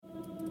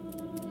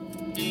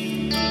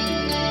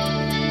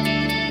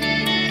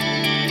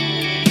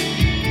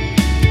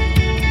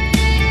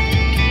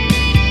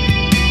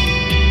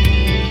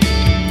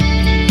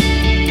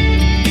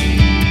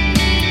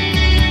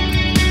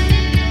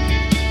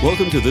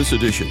Welcome to this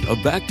edition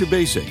of Back to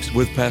Basics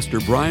with Pastor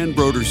Brian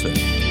Broderson.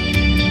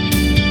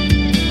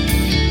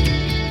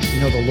 You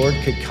know, the Lord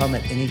could come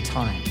at any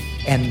time.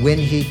 And when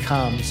he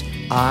comes,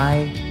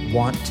 I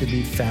want to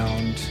be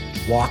found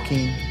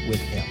walking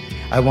with him.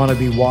 I want to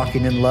be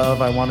walking in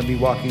love. I want to be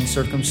walking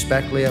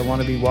circumspectly. I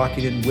want to be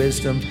walking in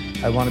wisdom.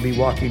 I want to be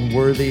walking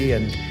worthy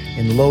and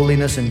in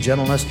lowliness and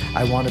gentleness.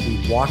 I want to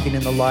be walking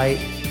in the light.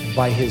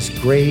 By his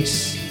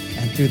grace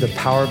and through the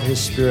power of his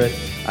Spirit,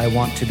 I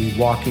want to be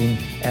walking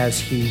as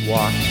he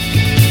walked.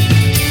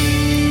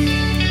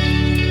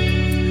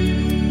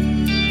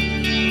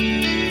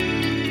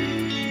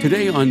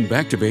 Today on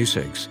Back to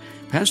Basics,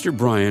 Pastor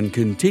Brian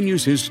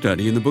continues his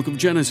study in the book of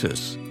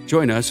Genesis.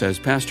 Join us as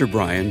Pastor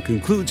Brian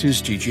concludes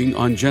his teaching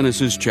on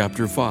Genesis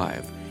chapter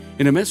 5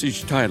 in a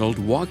message titled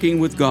Walking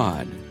with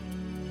God.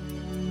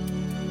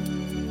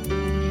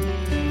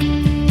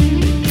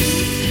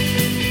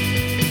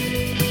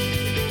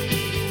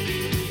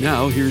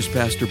 Now, here's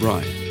Pastor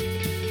Brian.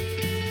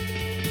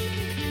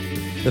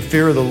 The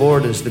fear of the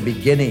Lord is the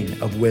beginning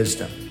of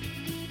wisdom.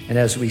 And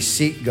as we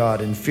seek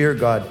God and fear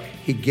God,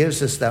 he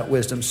gives us that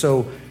wisdom.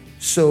 So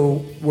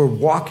we're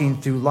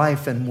walking through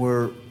life, and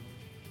we're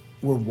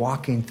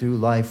walking through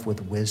life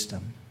with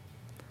wisdom.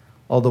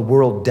 All the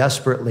world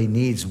desperately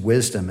needs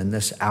wisdom in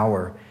this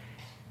hour.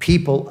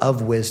 People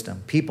of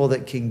wisdom, people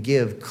that can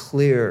give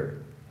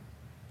clear,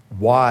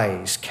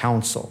 wise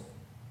counsel.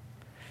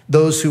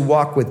 Those who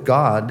walk with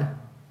God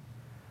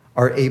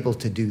are able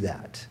to do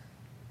that.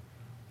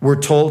 We're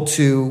told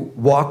to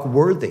walk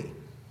worthy.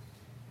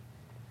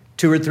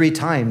 2 or 3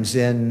 times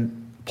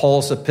in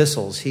Paul's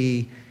epistles,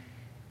 he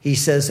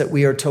says that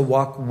we are to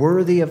walk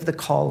worthy of the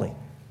calling.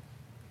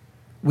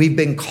 We've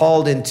been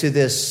called into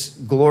this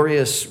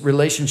glorious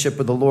relationship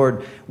with the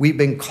Lord. We've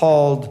been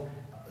called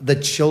the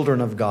children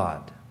of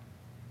God.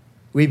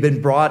 We've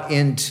been brought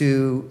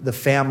into the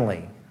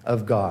family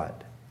of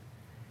God.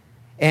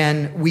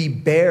 And we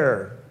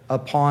bear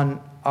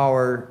upon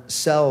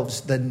ourselves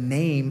the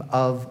name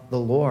of the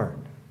Lord.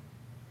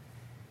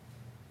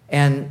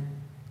 And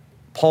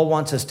Paul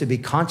wants us to be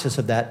conscious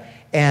of that.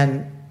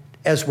 And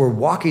as we're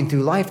walking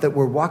through life, that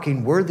we're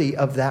walking worthy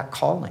of that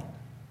calling.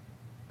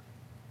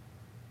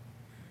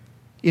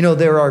 You know,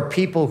 there are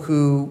people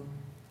who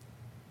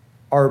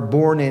are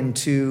born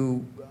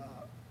into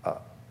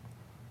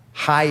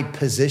high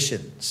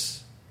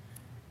positions.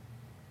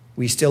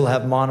 We still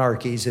have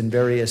monarchies in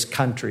various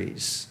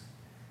countries.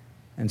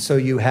 And so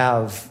you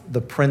have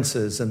the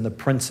princes and the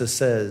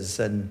princesses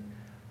and,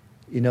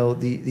 you know,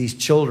 these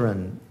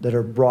children that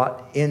are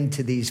brought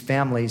into these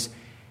families.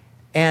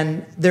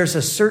 And there's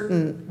a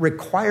certain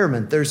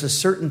requirement. There's a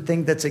certain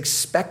thing that's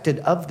expected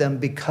of them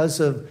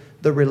because of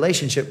the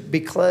relationship,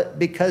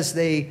 because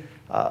they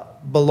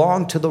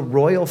belong to the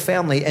royal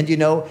family. And, you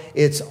know,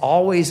 it's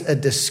always a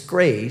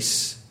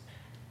disgrace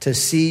to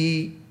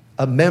see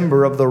a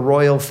member of the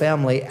royal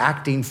family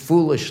acting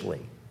foolishly,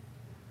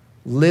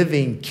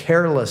 living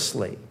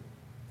carelessly.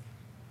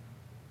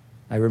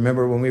 I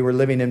remember when we were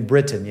living in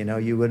Britain, you know,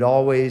 you would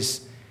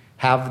always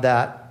have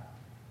that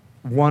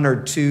 1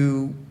 or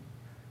 2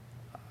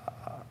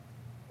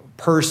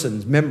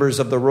 persons, members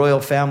of the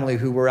royal family,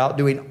 who were out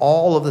doing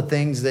all of the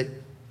things that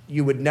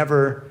you would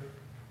never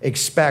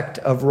expect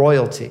of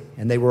royalty.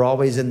 And they were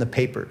always in the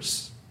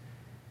papers.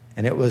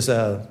 And it was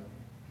a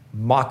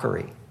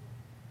mockery.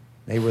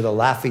 They were the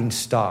laughing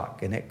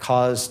stock, and it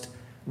caused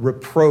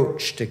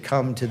reproach to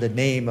come to the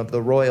name of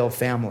the royal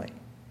family.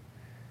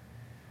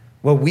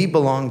 Well, we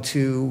belong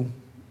to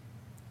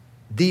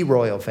the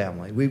royal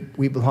family.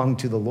 We belong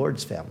to the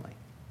Lord's family.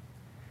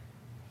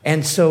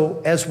 And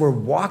so as we're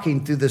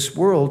walking through this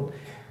world,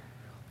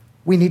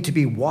 we need to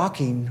be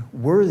walking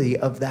worthy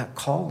of that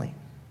calling,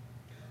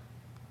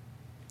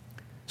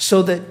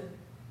 so that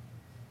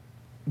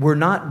we're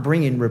not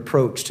bringing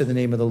reproach to the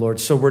name of the Lord.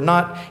 So we're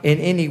not in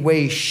any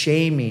way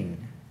shaming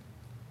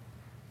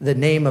the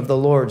name of the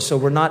Lord. So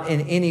we're not in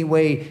any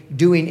way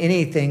doing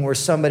anything where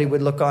somebody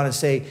would look on and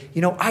say,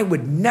 you know, I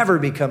would never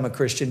become a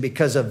Christian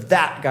because of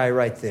that guy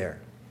right there.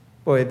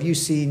 Boy, have you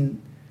seen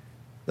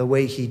the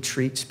way he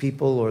treats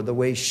people, or the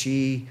way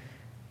she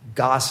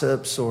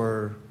gossips,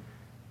 or,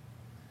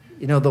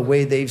 you know, the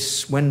way they've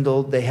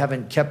swindled, they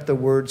haven't kept the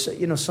words,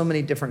 you know, so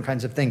many different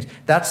kinds of things.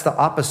 That's the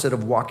opposite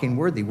of walking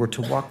worthy. We're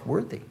to walk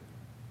worthy.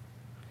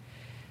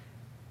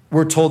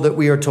 We're told that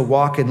we are to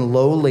walk in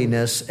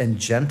lowliness and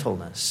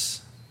gentleness.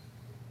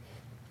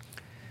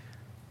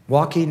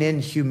 Walking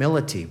in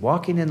humility,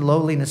 walking in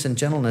lowliness and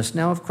gentleness.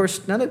 Now, of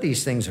course, none of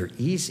these things are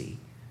easy.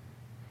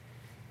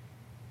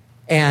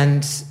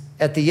 And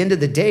at the end of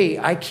the day,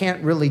 I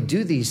can't really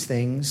do these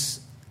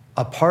things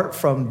apart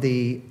from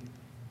the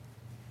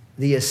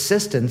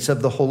assistance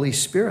of the Holy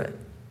Spirit.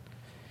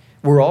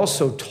 We're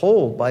also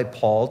told by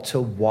Paul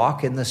to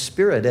walk in the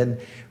Spirit. And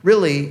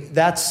really,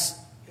 that's,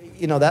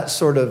 you know, that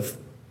sort of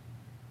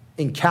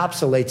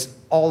encapsulates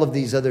all of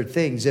these other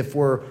things. If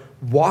we're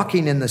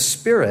walking in the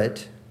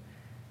Spirit,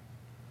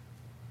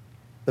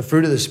 The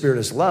fruit of the Spirit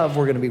is love.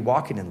 We're going to be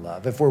walking in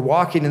love. If we're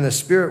walking in the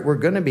Spirit, we're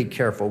going to be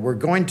careful. We're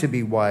going to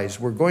be wise.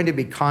 We're going to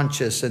be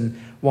conscious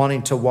and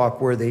wanting to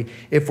walk worthy.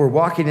 If we're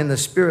walking in the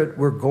Spirit,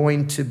 we're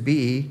going to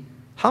be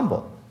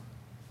humble.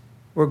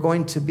 We're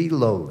going to be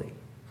lowly.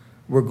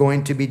 We're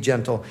going to be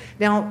gentle.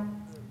 Now,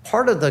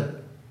 part of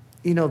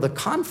the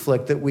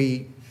conflict that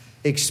we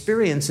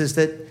experience is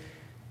that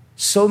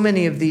so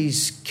many of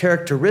these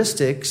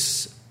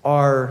characteristics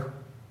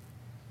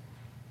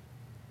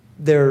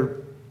they're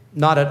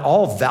not at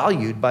all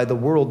valued by the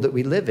world that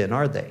we live in,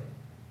 are they?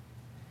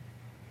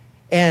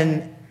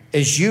 And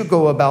as you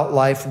go about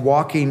life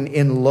walking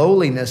in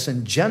lowliness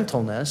and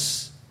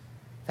gentleness,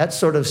 that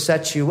sort of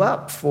sets you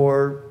up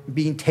for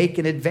being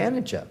taken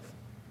advantage of.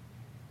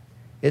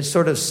 It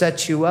sort of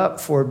sets you up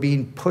for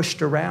being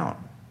pushed around,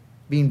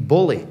 being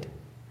bullied.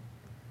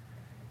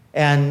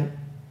 And,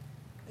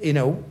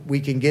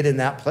 we can get in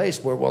that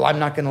place where, well, I'm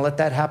not going to let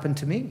that happen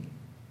to me.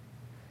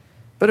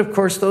 But of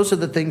course, those are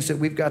the things that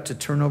we've got to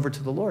turn over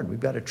to the Lord. We've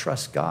got to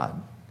trust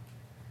God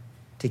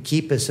to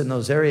keep us in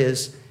those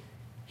areas.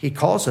 He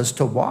calls us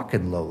to walk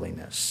in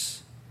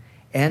lowliness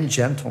and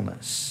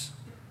gentleness.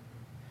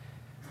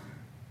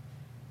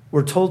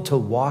 We're told to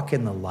walk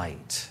in the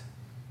light.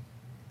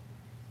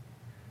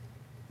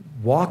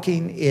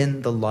 Walking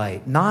in the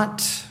light,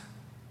 not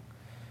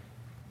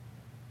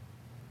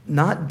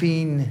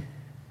being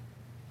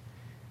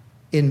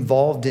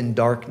involved in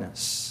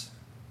darkness.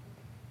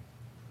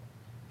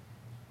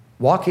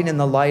 Walking in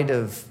the light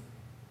of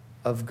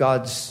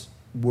God's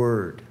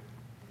word.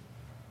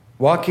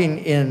 Walking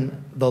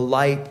in the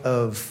light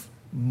of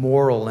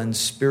moral and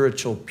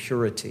spiritual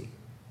purity.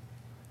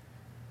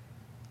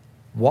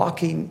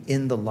 Walking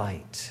in the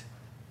light.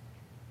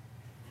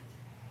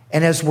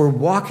 And as we're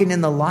walking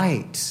in the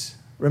light,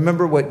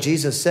 remember what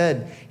Jesus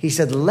said. He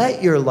said,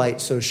 let your light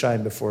so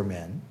shine before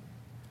men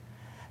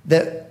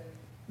that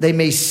they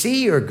may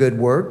see your good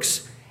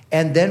works,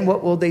 and then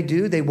what will they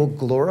do? They will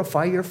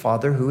glorify your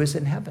Father who is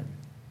in heaven.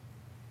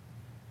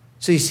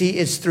 So you see,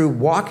 it's through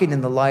walking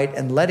in the light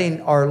and letting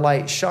our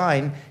light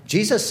shine.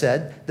 Jesus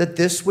said that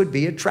this would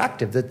be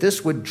attractive, that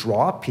this would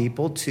draw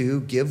people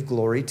to give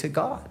glory to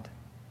God.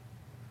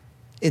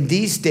 In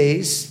these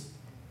days,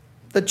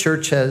 the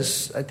church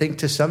has, I think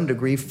to some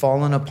degree,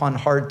 fallen upon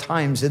hard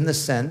times in the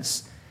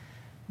sense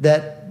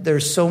that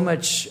there's so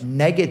much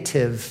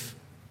negative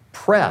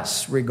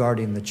press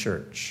regarding the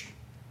church.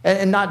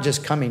 And not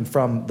just coming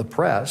from the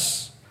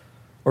press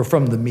or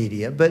from the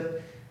media,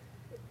 but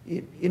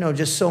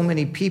just so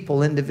many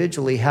people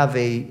individually have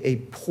a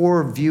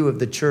poor view of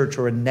the church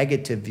or a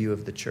negative view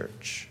of the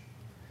church.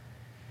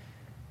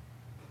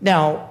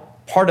 Now,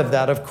 part of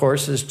that, of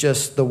course, is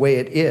just the way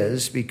it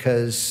is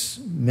because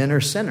men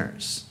are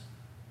sinners.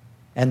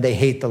 And they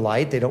hate the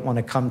light. They don't want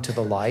to come to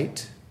the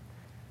light.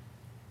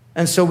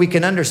 And so we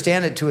can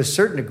understand it to a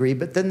certain degree,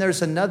 but then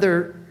there's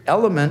another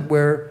element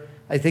where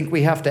I think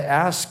we have to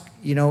ask,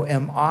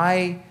 am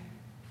I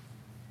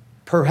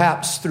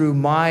perhaps through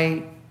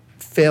my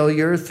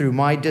failure, through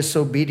my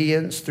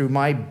disobedience, through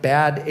my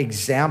bad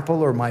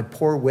example or my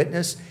poor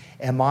witness,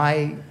 am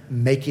I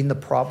making the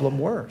problem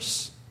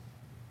worse?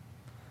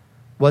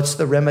 What's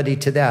the remedy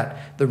to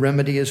that? The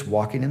remedy is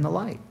walking in the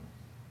light.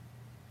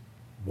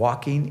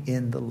 Walking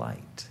in the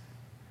light.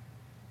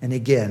 And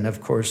again,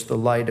 of course, the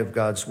light of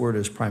God's word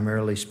is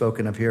primarily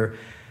spoken of here.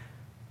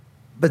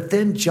 But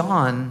then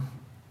John,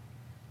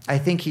 I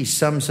think he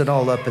sums it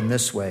all up in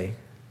this way.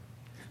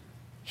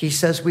 He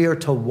says we are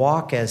to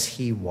walk as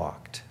he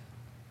walked.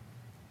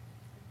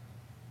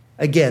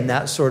 Again,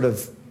 that sort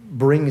of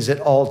brings it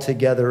all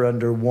together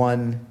under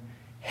one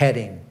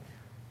heading.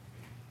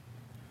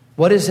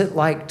 What is it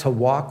like to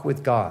walk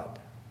with God?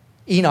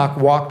 Enoch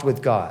walked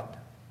with God.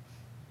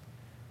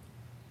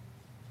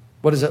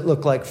 What does it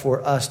look like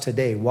for us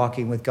today,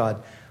 walking with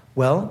God?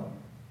 Well,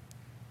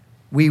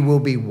 we will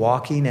be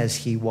walking as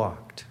he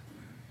walked.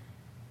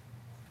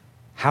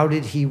 How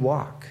did he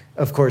walk?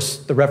 Of course,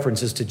 the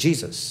reference is to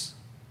Jesus.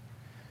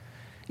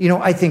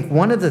 I think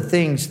one of the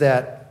things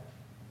that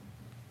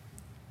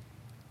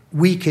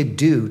we could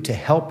do to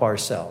help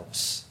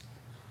ourselves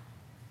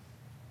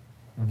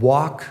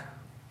walk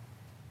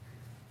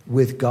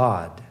with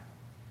God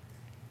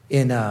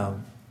in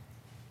a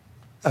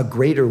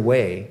greater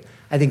way,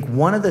 I think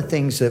one of the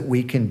things that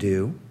we can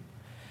do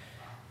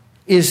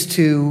is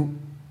to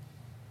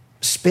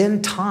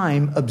spend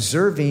time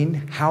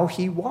observing how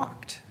he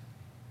walked.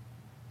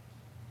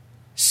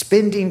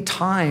 Spending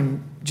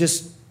time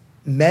just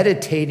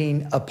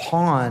meditating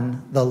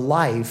upon the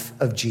life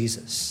of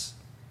Jesus.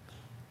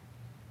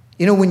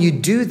 When you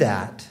do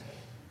that,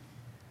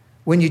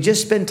 when you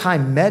just spend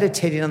time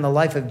meditating on the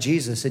life of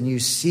Jesus and you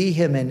see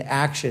him in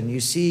action, you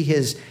see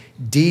his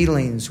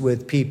dealings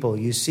with people,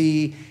 you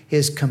see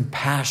his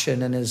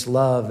compassion and his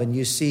love, and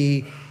you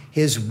see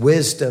his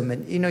wisdom,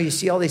 and you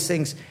see all these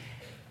things.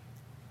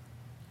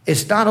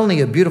 It's not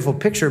only a beautiful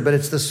picture, but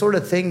it's the sort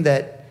of thing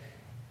that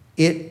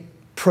it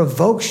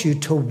provokes you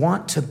to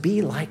want to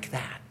be like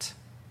that.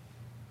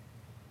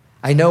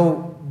 I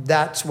know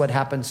that's what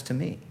happens to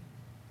me.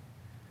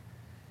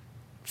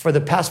 for the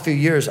past few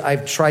years,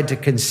 I've tried to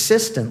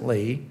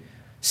consistently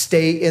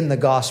stay in the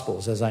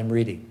Gospels as I'm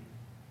reading.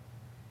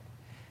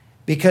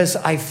 Because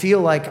I feel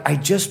like I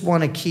just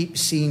want to keep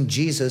seeing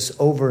Jesus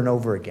over and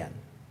over again.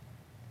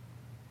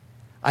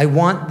 I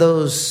want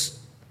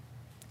those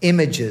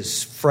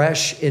images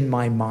fresh in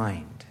my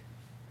mind.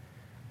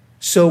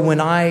 So when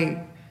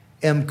I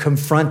am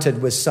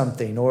confronted with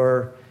something,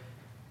 or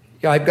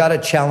I've got a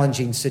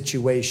challenging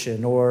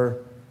situation,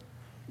 or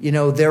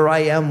there I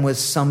am with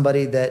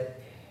somebody that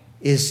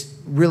is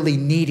really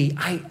needy,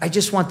 I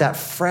just want that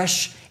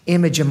fresh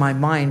image in my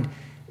mind.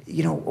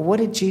 What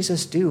did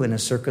Jesus do in a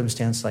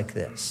circumstance like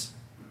this?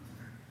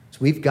 So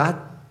we've got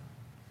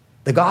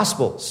the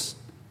Gospels.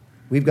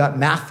 We've got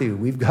Matthew.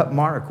 We've got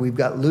Mark. We've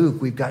got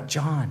Luke. We've got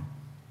John.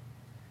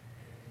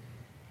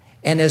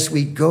 And as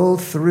we go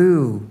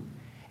through,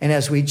 and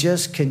as we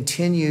just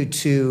continue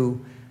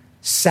to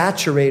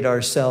saturate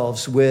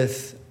ourselves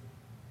with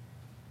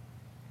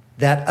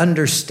that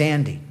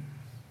understanding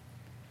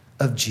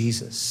of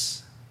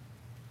Jesus,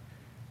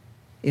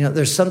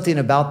 there's something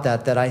about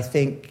that I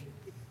think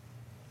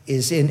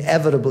is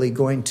inevitably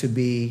going to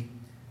be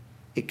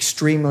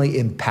extremely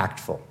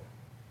impactful.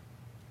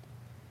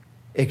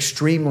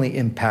 Extremely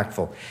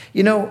impactful.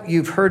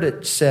 You've heard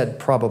it said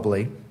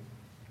probably,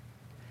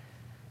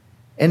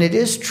 and it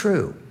is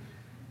true.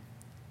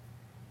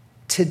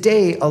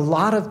 Today, a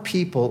lot of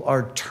people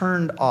are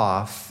turned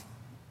off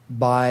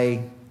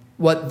by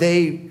what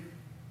they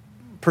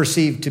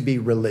perceive to be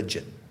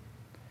religion.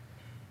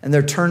 And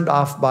they're turned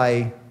off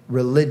by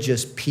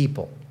religious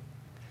people.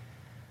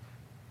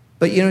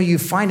 But you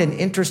find an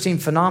interesting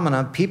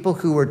phenomenon. People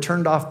who are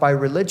turned off by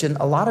religion,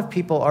 a lot of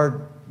people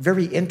are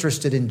very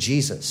interested in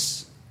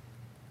Jesus.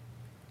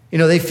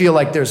 They feel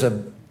like there's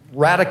a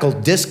radical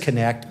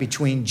disconnect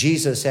between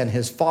Jesus and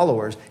his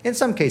followers. In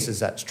some cases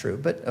that's true,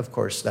 but of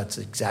course that's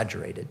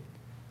exaggerated.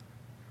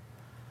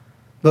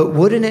 But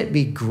wouldn't it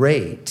be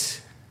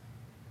great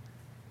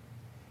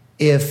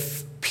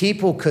if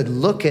people could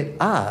look at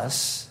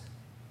us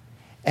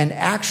and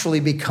actually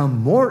become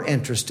more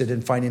interested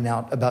in finding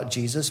out about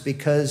Jesus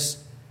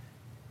because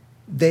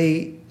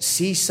they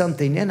see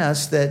something in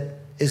us that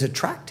is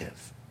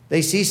attractive.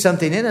 They see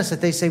something in us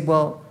that they say,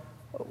 well,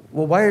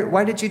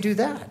 why did you do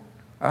that?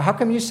 Or how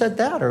come you said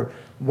that? Or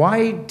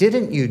why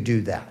didn't you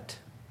do that?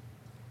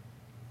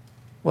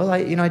 Well,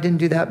 I didn't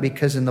do that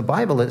because in the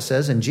Bible it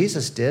says, and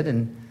Jesus did,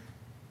 and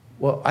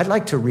well, I'd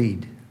like to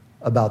read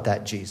about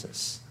that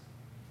Jesus.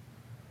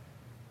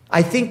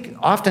 I think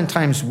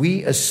oftentimes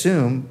we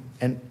assume,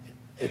 and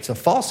it's a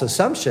false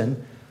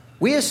assumption,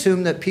 we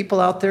assume that people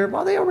out there,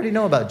 well, they already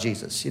know about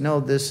Jesus.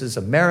 This is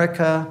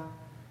America,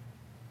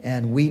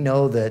 and we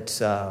know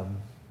that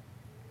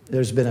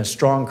there's been a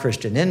strong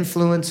Christian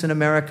influence in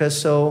America,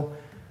 so,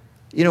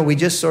 we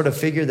just sort of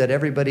figure that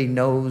everybody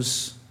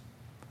knows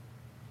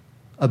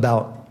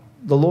about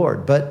the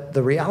Lord. But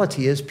the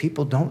reality is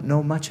people don't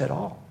know much at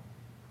all.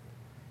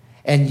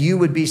 And you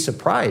would be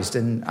surprised,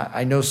 and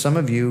I know some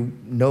of you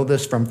know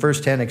this from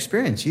firsthand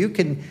experience. You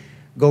can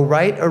go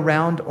right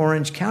around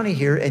Orange County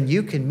here, and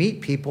you can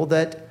meet people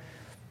that,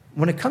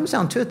 when it comes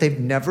down to it, they've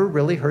never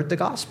really heard the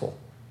gospel.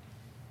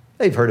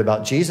 They've heard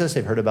about Jesus,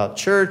 they've heard about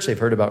church, they've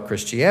heard about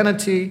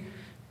Christianity.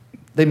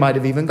 They might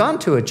have even gone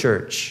to a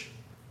church.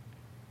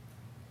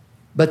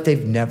 But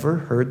they've never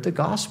heard the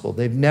gospel.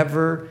 They've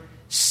never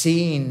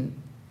seen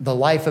the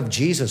life of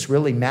Jesus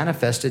really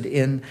manifested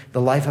in the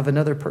life of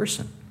another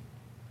person.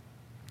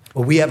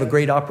 Well, we have a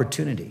great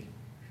opportunity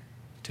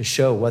to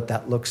show what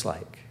that looks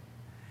like.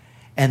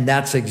 And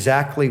that's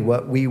exactly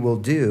what we will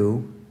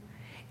do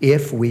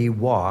if we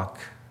walk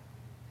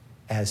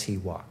as he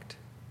walked.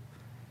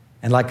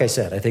 And like I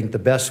said, I think the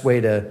best way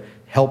to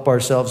help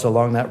ourselves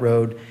along that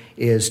road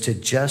is to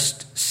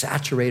just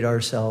saturate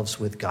ourselves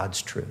with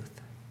God's truth.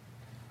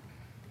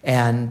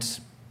 And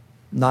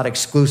not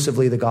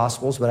exclusively the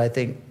Gospels, but I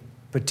think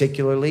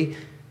particularly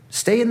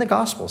stay in the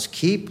Gospels.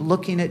 Keep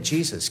looking at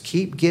Jesus.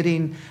 Keep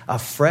getting a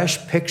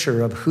fresh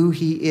picture of who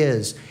he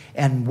is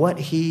and what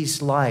he's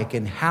like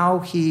and how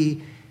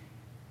he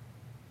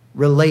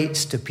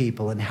relates to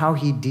people and how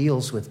he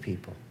deals with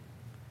people.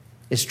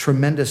 It's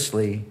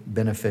tremendously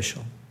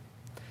beneficial.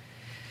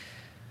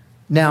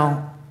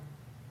 Now,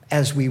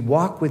 as we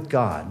walk with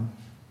God,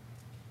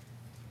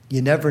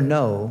 you never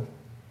know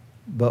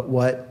but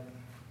what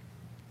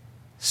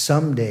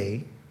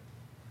someday,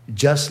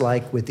 just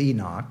like with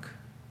Enoch,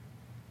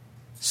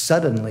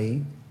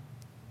 suddenly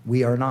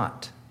we are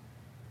not.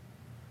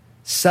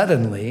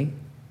 Suddenly,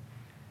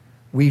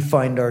 we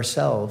find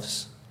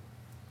ourselves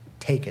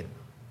taken.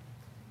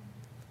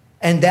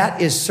 And that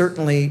is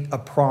certainly a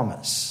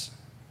promise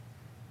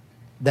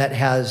that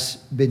has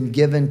been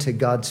given to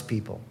God's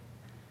people.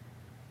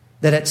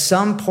 That at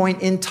some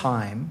point in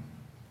time,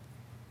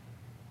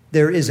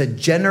 there is a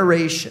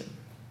generation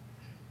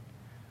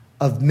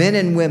of men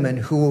and women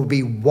who will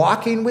be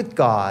walking with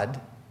God,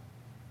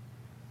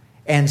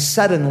 and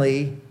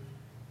suddenly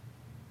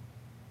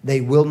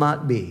they will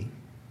not be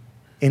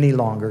any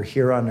longer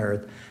here on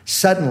earth.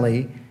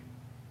 Suddenly,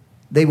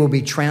 they will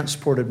be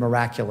transported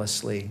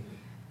miraculously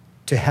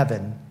to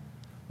heaven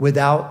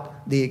without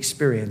the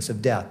experience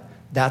of death.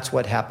 That's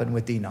what happened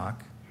with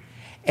Enoch.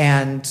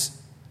 And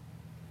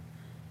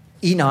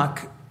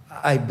Enoch,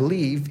 I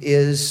believe,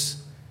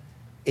 is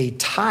a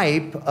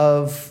type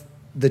of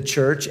the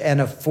church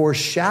and a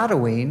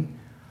foreshadowing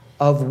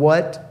of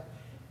what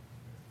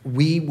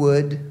we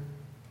would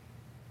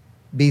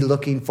be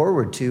looking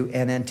forward to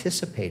and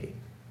anticipating.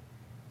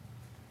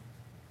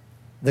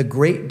 The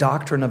great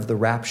doctrine of the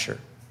rapture.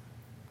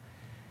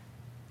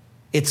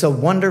 It's a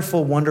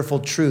wonderful, wonderful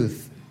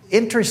truth.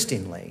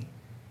 Interestingly,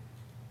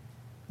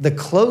 the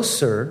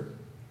closer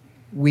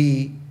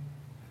we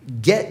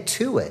get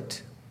to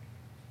it,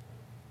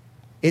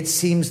 it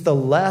seems the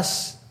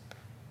less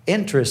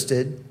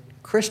interested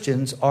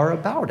Christians are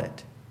about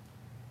it.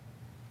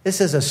 This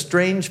is a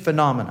strange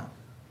phenomenon.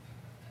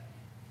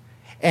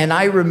 And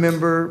I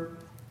remember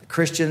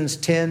Christians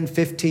 10,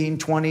 15,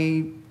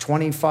 20,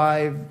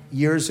 25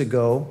 years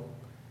ago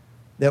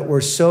that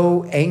were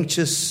so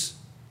anxious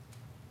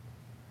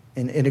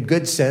in a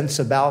good sense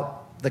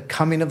about the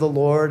coming of the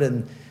Lord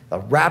and the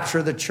rapture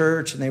of the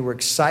church, and they were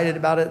excited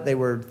about it. They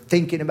were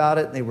thinking about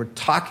it. And they were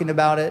talking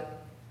about it.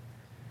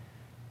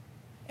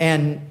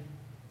 And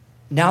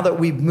now that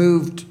we've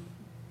moved,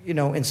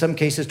 in some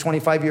cases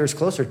 25 years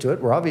closer to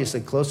it, we're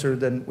obviously closer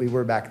than we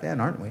were back then,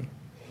 aren't we?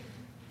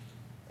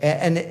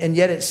 And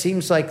yet it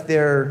seems like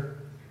their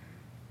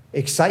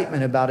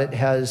excitement about it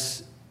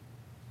has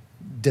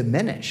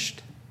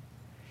diminished.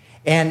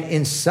 And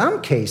in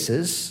some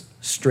cases,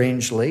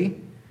 strangely,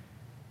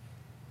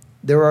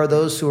 there are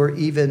those who are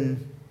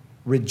even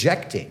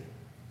rejecting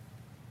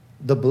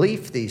the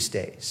belief these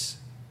days.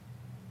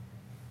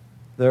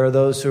 There are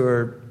those who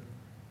are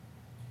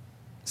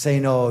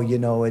saying,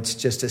 it's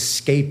just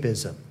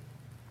escapism.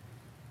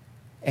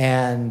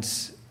 And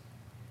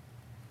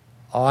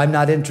I'm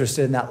not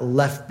interested in that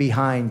left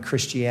behind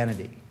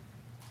Christianity.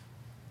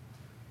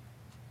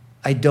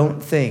 I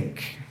don't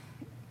think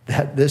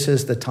that this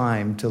is the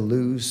time to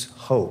lose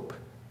hope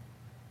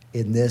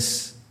in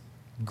this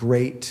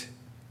great,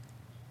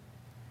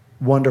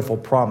 wonderful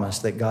promise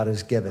that God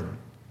has given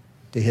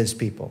to his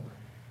people.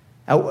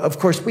 Now, of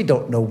course, we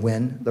don't know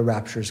when the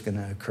rapture is going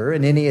to occur,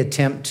 and any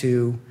attempt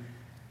to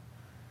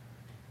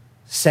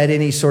set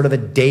any sort of a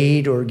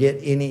date or get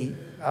any,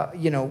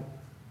 in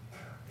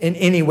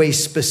any way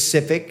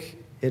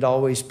specific, it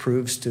always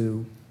proves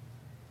to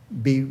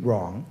be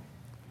wrong.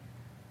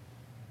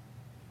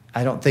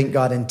 I don't think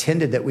God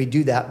intended that we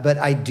do that, but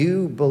I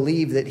do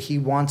believe that he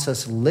wants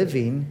us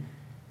living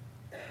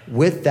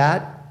with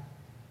that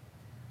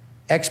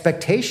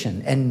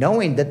expectation and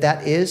knowing that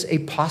that is a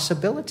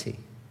possibility.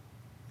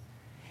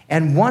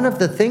 And one of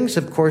the things,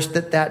 of course,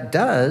 that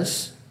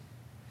does,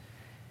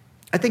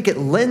 I think it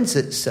lends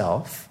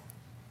itself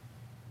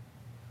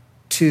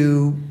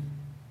to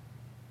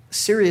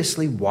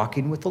seriously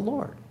walking with the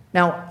Lord.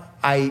 Now,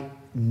 I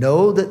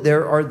know that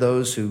there are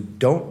those who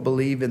don't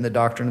believe in the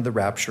doctrine of the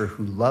rapture,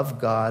 who love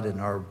God and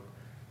are,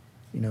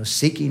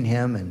 seeking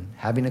him and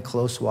having a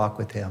close walk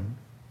with him.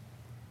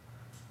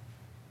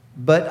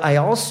 But I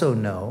also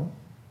know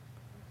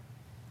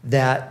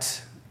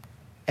that,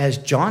 as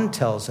John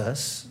tells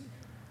us,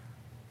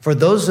 for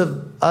those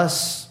of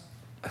us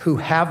who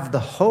have the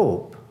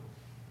hope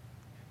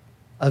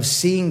of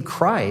seeing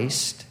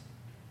Christ,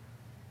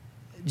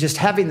 just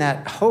having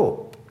that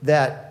hope,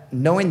 that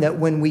knowing that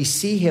when we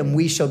see him,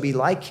 we shall be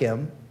like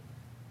him,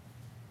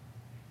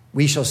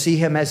 we shall see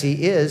him as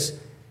he is.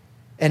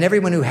 And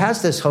everyone who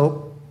has this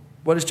hope,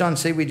 what does John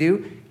say we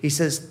do? He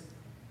says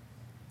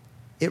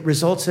it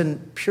results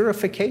in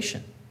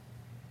purification.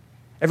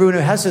 Everyone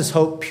who has this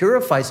hope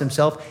purifies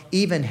himself,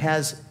 even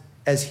as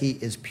he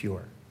is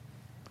pure.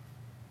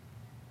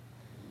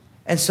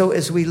 And so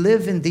as we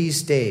live in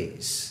these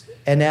days,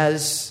 and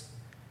as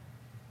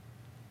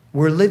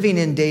we're living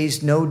in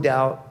days, no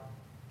doubt,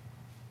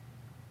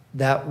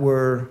 that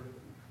were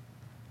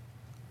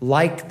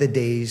like the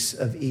days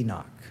of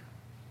Enoch.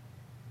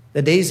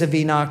 The days of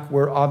Enoch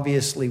were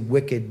obviously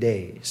wicked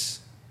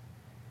days.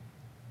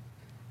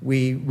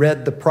 We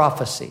read the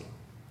prophecy.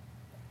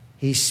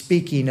 He's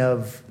speaking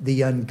of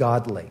the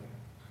ungodly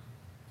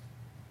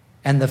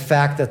and the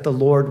fact that the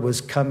Lord was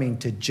coming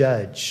to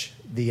judge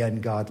the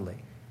ungodly.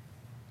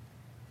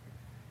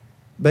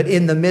 But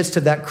in the midst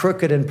of that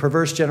crooked and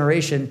perverse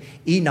generation,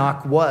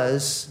 Enoch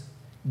was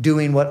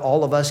doing what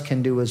all of us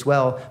can do as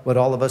well, what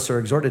all of us are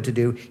exhorted to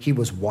do. He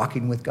was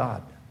walking with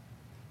God.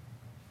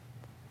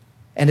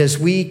 And as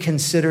we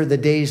consider the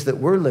days that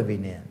we're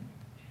living in,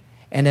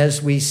 and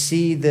as we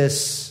see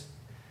this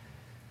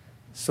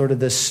sort of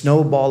this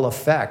snowball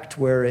effect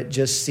where it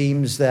just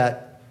seems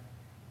that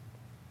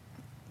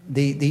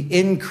the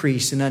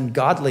increase in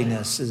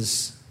ungodliness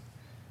is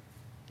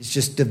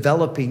just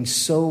developing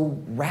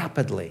so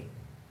rapidly,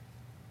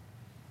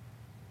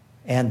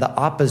 and the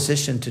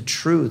opposition to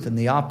truth and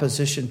the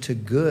opposition to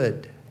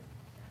good,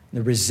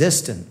 the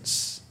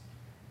resistance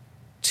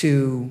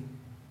to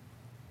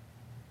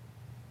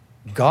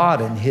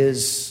God and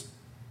his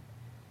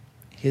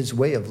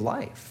way of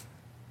life.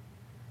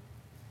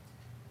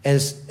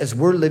 As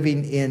we're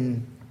living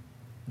in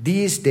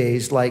these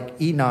days,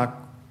 like Enoch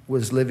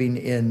was living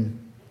in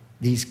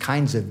these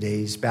kinds of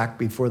days back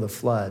before the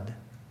flood,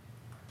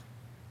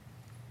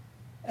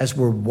 as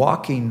we're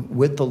walking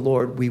with the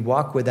Lord, we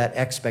walk with that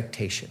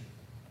expectation.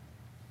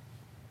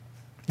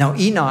 Now,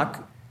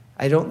 Enoch,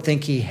 I don't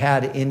think he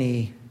had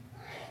any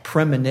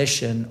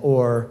premonition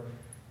or,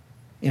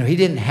 he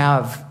didn't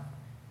have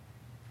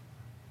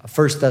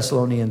 1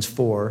 Thessalonians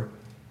 4,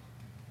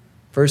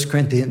 1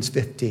 Corinthians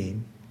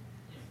 15.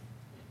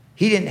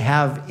 He didn't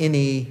have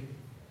any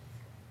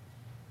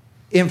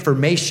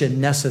information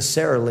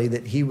necessarily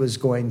that he was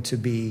going to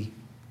be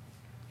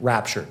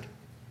raptured.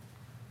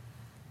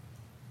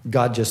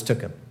 God just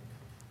took him.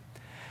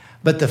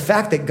 But the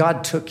fact that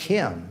God took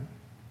him,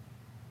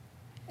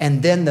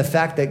 and then the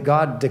fact that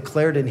God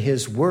declared in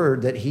his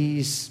word that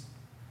he's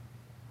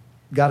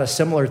got a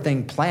similar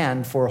thing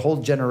planned for a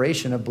whole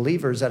generation of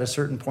believers at a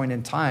certain point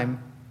in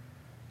time,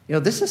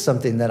 this is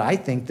something that I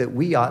think that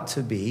we ought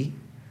to be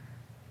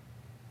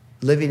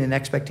living in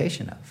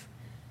expectation of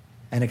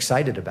and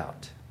excited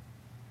about.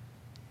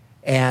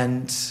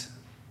 And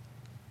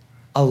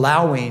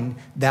allowing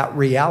that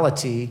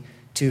reality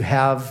to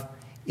have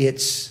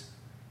its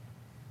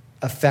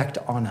effect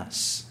on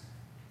us.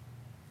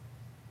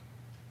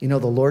 The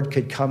Lord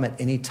could come at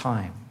any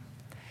time.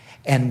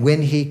 And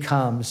when he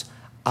comes,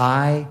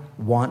 I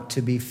want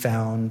to be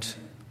found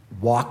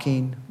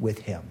walking with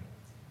him.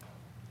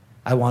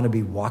 I want to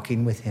be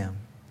walking with him.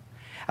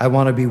 I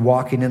want to be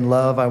walking in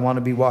love. I want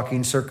to be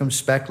walking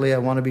circumspectly. I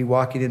want to be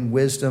walking in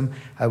wisdom.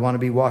 I want to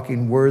be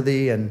walking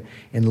worthy and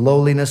in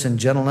lowliness and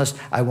gentleness.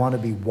 I want to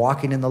be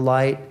walking in the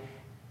light.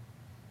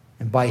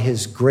 And by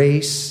his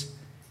grace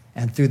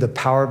and through the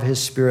power of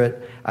his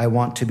Spirit, I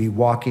want to be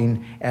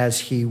walking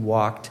as he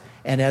walked.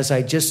 And as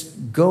I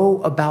just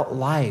go about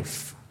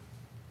life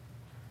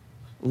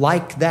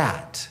like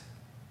that,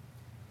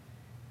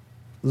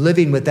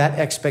 living with that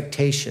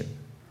expectation,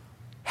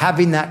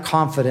 having that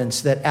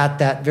confidence that at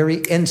that very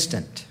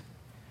instant,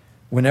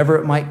 whenever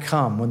it might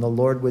come, when the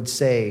Lord would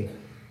say,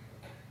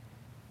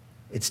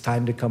 it's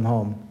time to come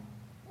home,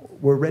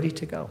 we're ready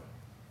to go.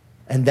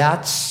 And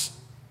that's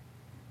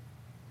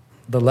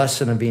the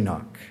lesson of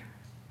Enoch.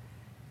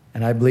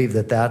 And I believe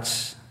that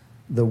that's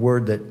the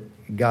word that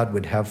God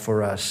would have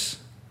for us.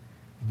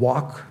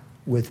 Walk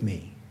with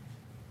me.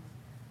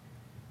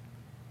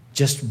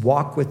 Just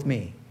walk with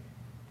me.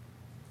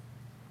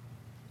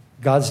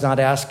 God's not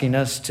asking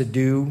us to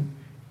do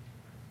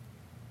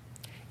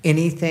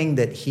anything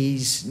that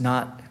he's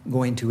not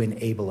going to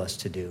enable us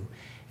to do.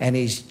 And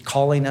he's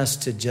calling us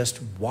to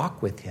just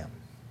walk with him.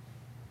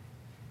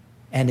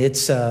 And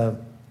it's a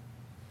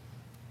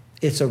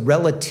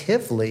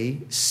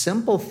relatively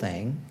simple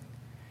thing.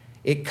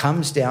 It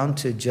comes down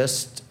to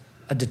just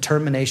a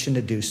determination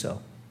to do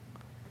so.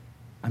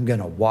 I'm going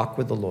to walk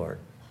with the Lord.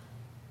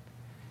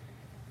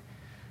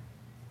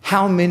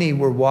 How many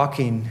were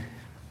walking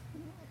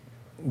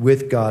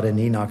with God in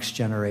Enoch's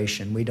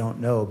generation? We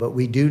don't know, but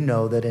we do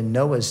know that in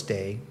Noah's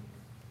day,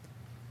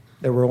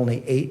 there were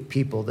only 8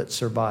 people that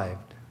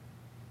survived.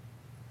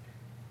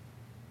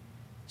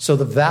 So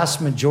the vast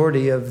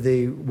majority of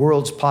the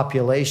world's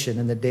population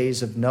in the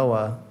days of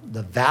Noah,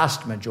 the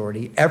vast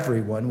majority,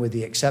 everyone with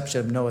the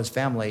exception of Noah's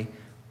family,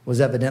 was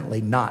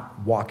evidently not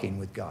walking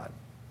with God.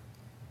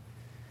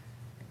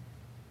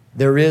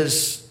 There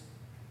is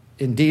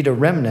indeed a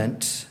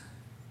remnant,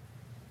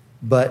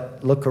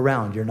 but look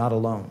around, you're not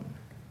alone.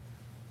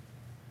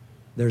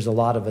 There's a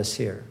lot of us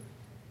here.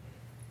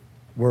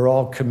 We're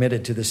all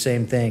committed to the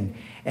same thing.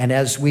 And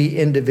as we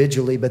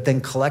individually, but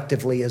then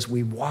collectively, as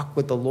we walk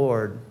with the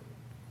Lord,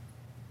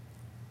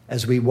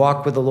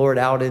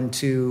 out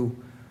into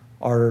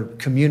our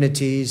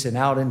communities and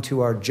out into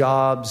our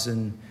jobs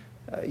and,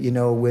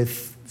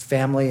 with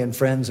family and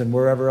friends and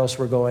wherever else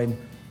we're going,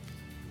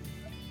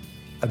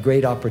 a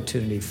great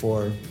opportunity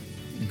for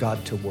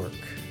God to work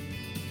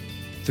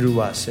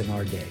through us in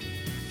our day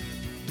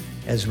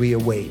as we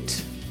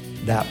await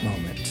that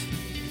moment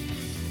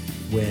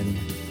when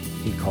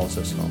he calls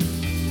us home.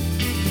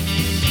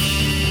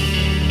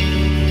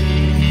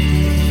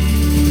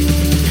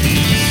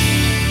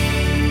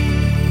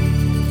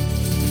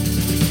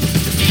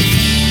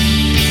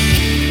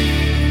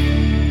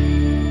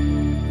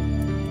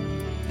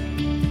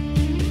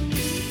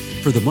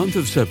 For the month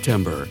of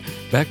September,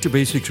 Back to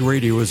Basics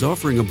Radio is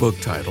offering a book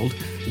titled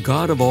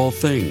God of All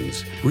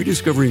Things,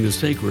 Rediscovering the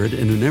Sacred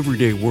in an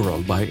Everyday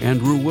World by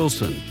Andrew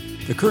Wilson.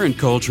 The current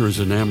culture is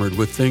enamored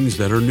with things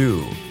that are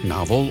new,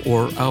 novel,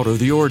 or out of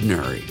the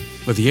ordinary.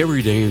 But the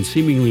everyday and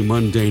seemingly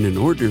mundane and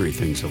ordinary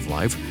things of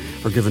life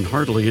are given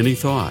hardly any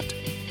thought.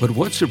 But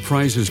what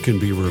surprises can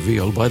be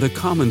revealed by the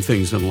common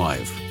things in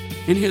life?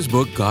 In his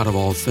book, God of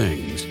All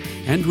Things,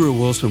 Andrew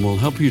Wilson will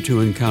help you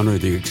to encounter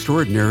the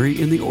extraordinary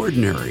in the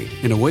ordinary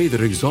in a way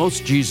that exalts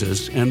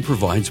Jesus and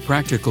provides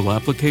practical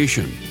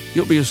application.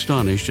 You'll be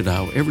astonished at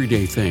how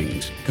everyday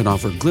things can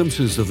offer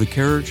glimpses of the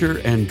character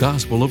and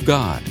gospel of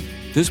God.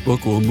 This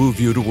book will move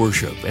you to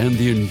worship and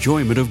the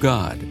enjoyment of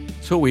God.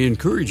 So we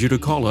encourage you to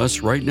call us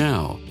right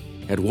now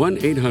at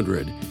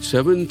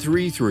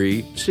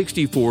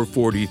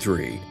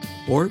 1-800-733-6443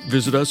 or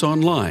visit us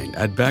online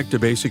at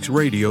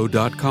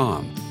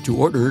backtobasicsradio.com to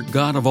order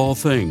God of All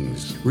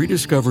Things,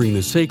 Rediscovering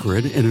the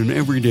Sacred in an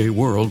Everyday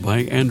World by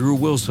Andrew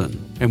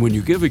Wilson. And when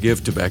you give a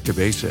gift to Back to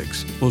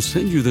Basics, we'll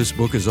send you this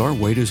book as our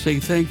way to say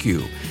thank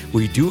you.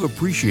 We do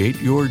appreciate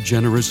your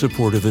generous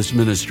support of this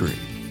ministry.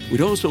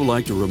 We'd also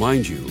like to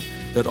remind you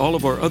that all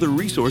of our other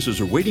resources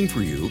are waiting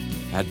for you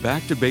at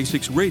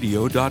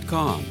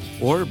backtobasicsradio.com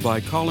or by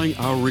calling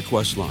our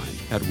request line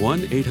at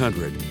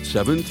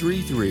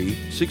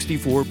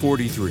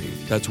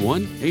 1-800-733-6443. That's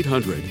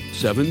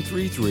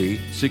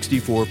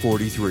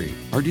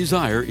 1-800-733-6443. Our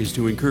desire is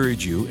to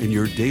encourage you in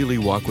your daily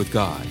walk with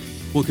God.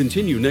 We'll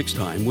continue next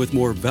time with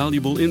more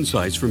valuable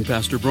insights from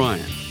Pastor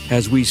Brian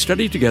as we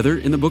study together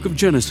in the book of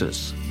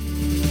Genesis.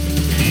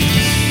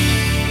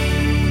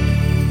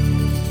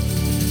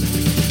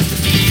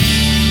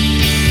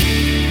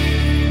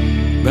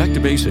 Back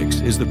to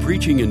Basics is the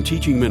preaching and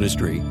teaching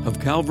ministry of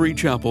Calvary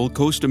Chapel,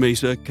 Costa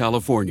Mesa,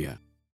 California.